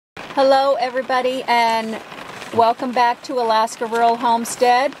Hello everybody, and welcome back to Alaska Rural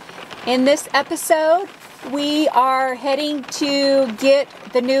Homestead. In this episode we are heading to get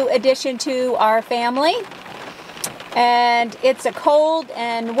the new addition to our family, and it's a cold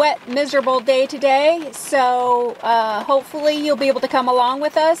and wet, miserable day today, so hopefully you'll be able to come along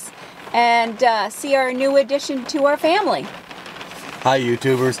with us and see our new addition to our family. Hi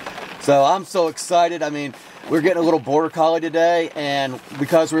YouTubers. So I'm so excited. We're getting a little Border Collie today, and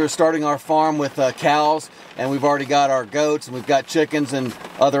because we're starting our farm with cows, and we've already got our goats, and we've got chickens and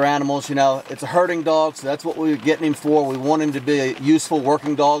other animals, you know, it's a herding dog, so that's what we're getting him for. We want him to be a useful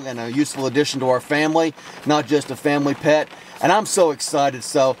working dog and a useful addition to our family, not just a family pet. And I'm so excited,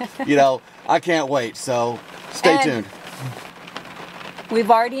 so, you know, I can't wait, so stay tuned.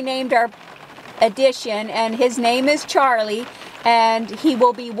 We've already named our addition, and his name is Charlie, and he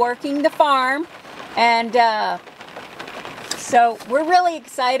will be working the farm. And so we're really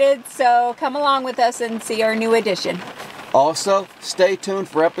excited, so come along with us and see our new addition. Also, stay tuned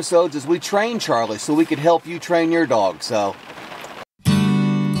for episodes as we train Charlie so we could help you train your dog. So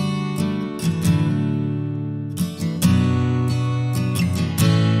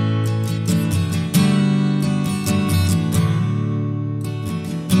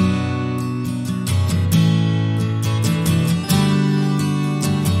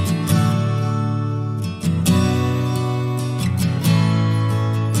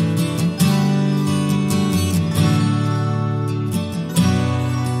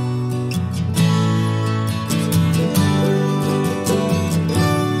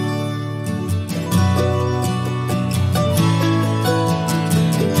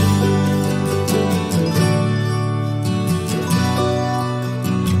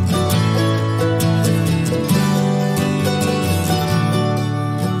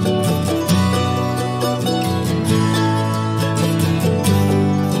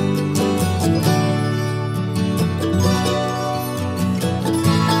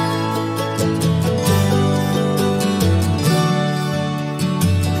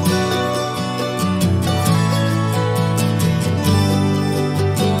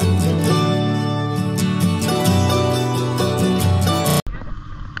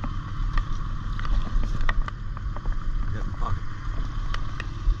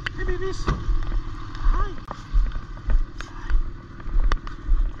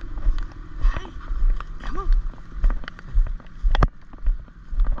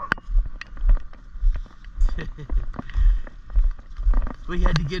we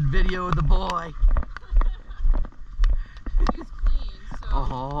had to get video of the boy. He's clean, so.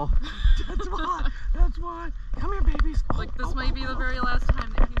 Oh, that's why. Come here, babies. Like, this might be the very last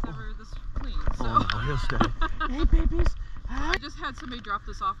time that he's ever this clean, so. Oh, he'll stay. Hey, babies. I just had somebody drop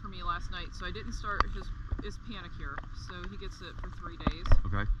this off for me last night, so I didn't start his panicure, so he gets it for 3 days.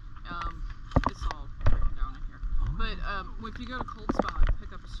 Okay. It's all breaking down in here. But if you go to Cold Spot,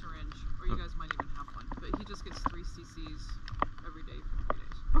 pick up a syringe, or you guys might even have one. But he just gets 3 cc's every day for 3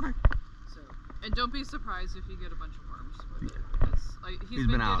 days. Okay. So, and don't be surprised if you get a bunch of worms with it. Because, like, he's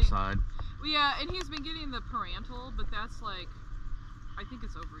been outside. Well, yeah, and he's been getting the parental, but that's like, I think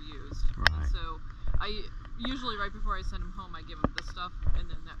it's overused. Right. And so I usually right before I send him home, I give him this stuff, and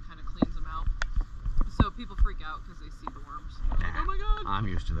then that kind of cleans him out. So people freak out because they see the worms. Like, oh my god! I'm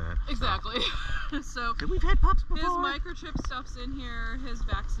used to that. Exactly. So we've had pups before. His microchip stuff's in here. His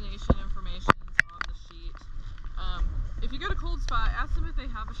vaccination information's on the sheet. If you go to Cold Spot, ask them if they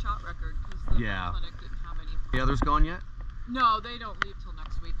have a shot record, because the clinic didn't have any. The others gone yet? No, they don't leave till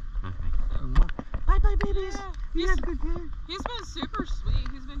next week. Okay. So. Bye, babies. Yeah, You had a good day. He's been super sweet.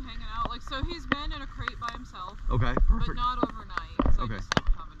 He's been hanging out. Like, so he's been in a crate by himself. Okay, But perfect. not overnight, because Okay. I just don't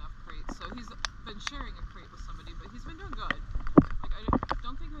have enough crates. So he's been sharing a crate with somebody, but he's been doing good. Like, I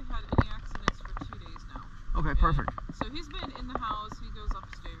don't think we've had any accidents for 2 days now. Okay, perfect. So he's been in the house. He goes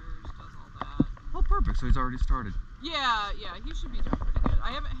upstairs, does all that. Oh, perfect. So he's already started. Yeah, he should be doing pretty good.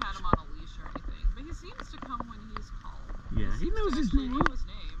 I haven't had him on a leash or anything, but he seems to come when he's called. Yeah, he seems knows to his actually name. know his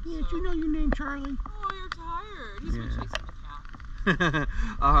name. Yeah, so. you know your name, Charlie. Oh, you're tired. He's been chasing the cat.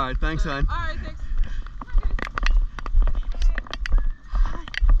 All right, thanks, hon. All right, thanks.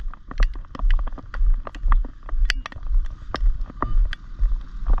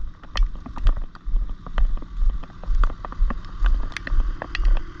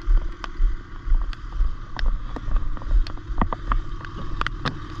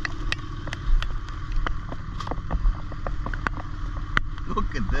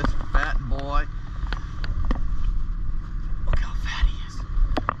 Look at this fat boy. Look how fat he is.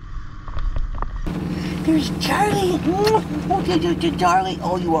 There's Charlie. Oh, Charlie.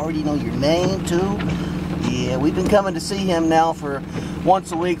 Oh, you already know your name, too? Yeah, we've been coming to see him now for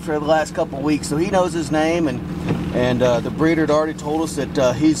once a week for the last couple of weeks, so he knows his name. And the breeder had already told us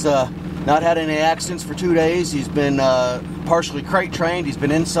that he's not had any accidents for 2 days. He's been partially crate trained. He's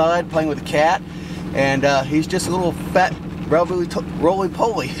been inside playing with a cat, and he's just a little fat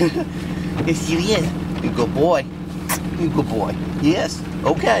roly-poly. Yes, he is. You good boy. You good boy. Yes.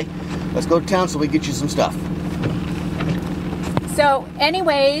 Okay. Let's go to town so we get you some stuff. So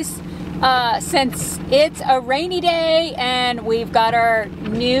anyways, since it's a rainy day and we've got our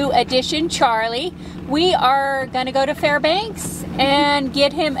new addition, Charlie, we are going to go to Fairbanks and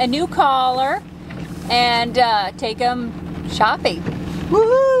get him a new collar and take him shopping.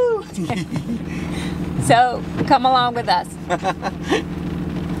 Woohoo! So come along with us.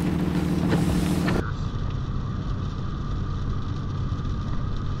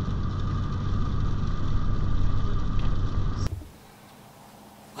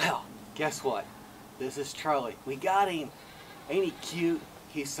 Well, guess what? This is Charlie. We got him. Ain't he cute?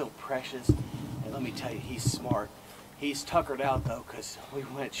 He's so precious. And let me tell you, he's smart. He's tuckered out though, because we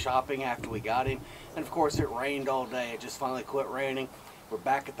went shopping after we got him. And of course it rained all day. It just finally quit raining. We're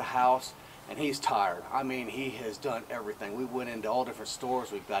back at the house and he's tired. I mean, he has done everything. We went into all different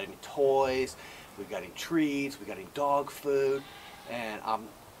stores. We've got him toys, we've got him treats, we got him dog food. And I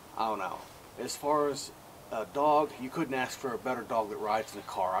don't know. As far as a dog, you couldn't ask for a better dog that rides in a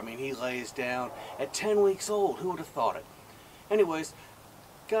car. I mean, he lays down at 10 weeks old. Who would have thought it? Anyways,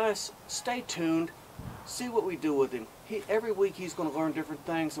 guys, stay tuned. See what we do with him. Every week he's going to learn different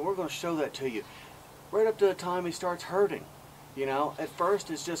things, and we're going to show that to you. Right up to the time he starts herding. You know, at first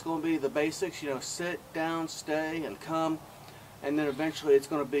it's just going to be the basics, you know, sit down, stay, and come. And then eventually it's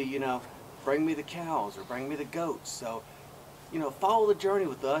going to be, you know, bring me the cows or bring me the goats. So, you know, follow the journey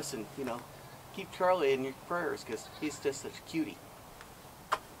with us and, you know, keep Charlie in your prayers because he's just such a cutie.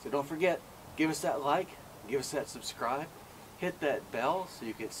 So don't forget, give us that like, give us that subscribe, hit that bell so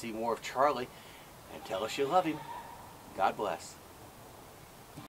you can see more of Charlie, and tell us you love him. God bless.